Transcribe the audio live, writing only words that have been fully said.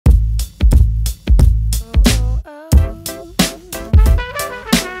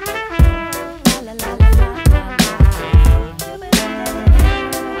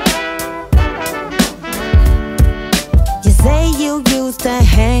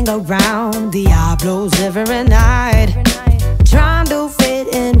hang around Diablo's every night, trying to fit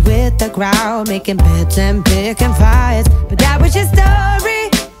in with the crowd, making bets and picking fights. But that was your story.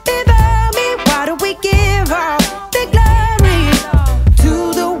 Before me, why do we give all the glory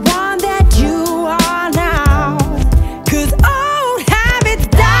to the one that you are now? 'Cause old habits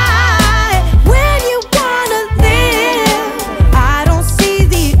die when you wanna live. I don't see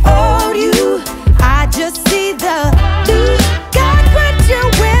the old you, I just see the new. God put you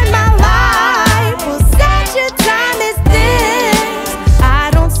in my life for such a time as this. I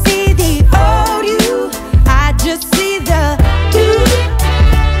don't see the old you, I just see the new.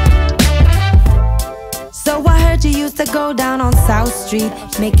 So I heard you used to go down on South Street,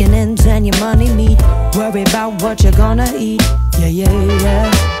 making ends and your money meet, worry about what you're gonna eat. Yeah, yeah,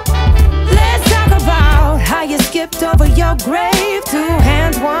 yeah. Let's talk about how you skipped over your grave. 2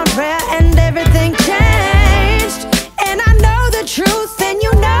 hands, 1 prayer, and everything changed. And I know the truth, and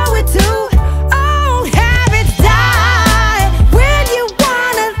you know it too. Old habits die when you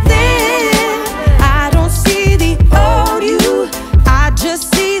wanna live. I don't see the old you, I just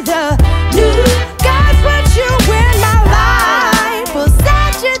see the new. God put you in my life for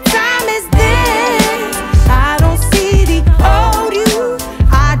such a time as this. I don't see the old you,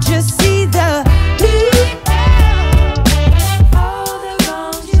 I just see the new. All the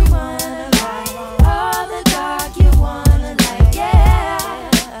wrongs you wanna right, all the dark you wanna light. Yeah,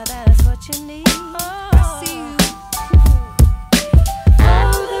 that's what you need. I see you.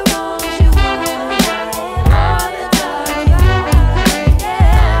 All the wrongs you wanna right, all the dark you wanna light.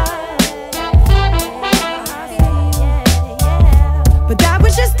 Yeah. But that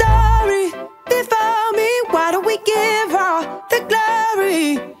was your story. Before me, why do we give all the glory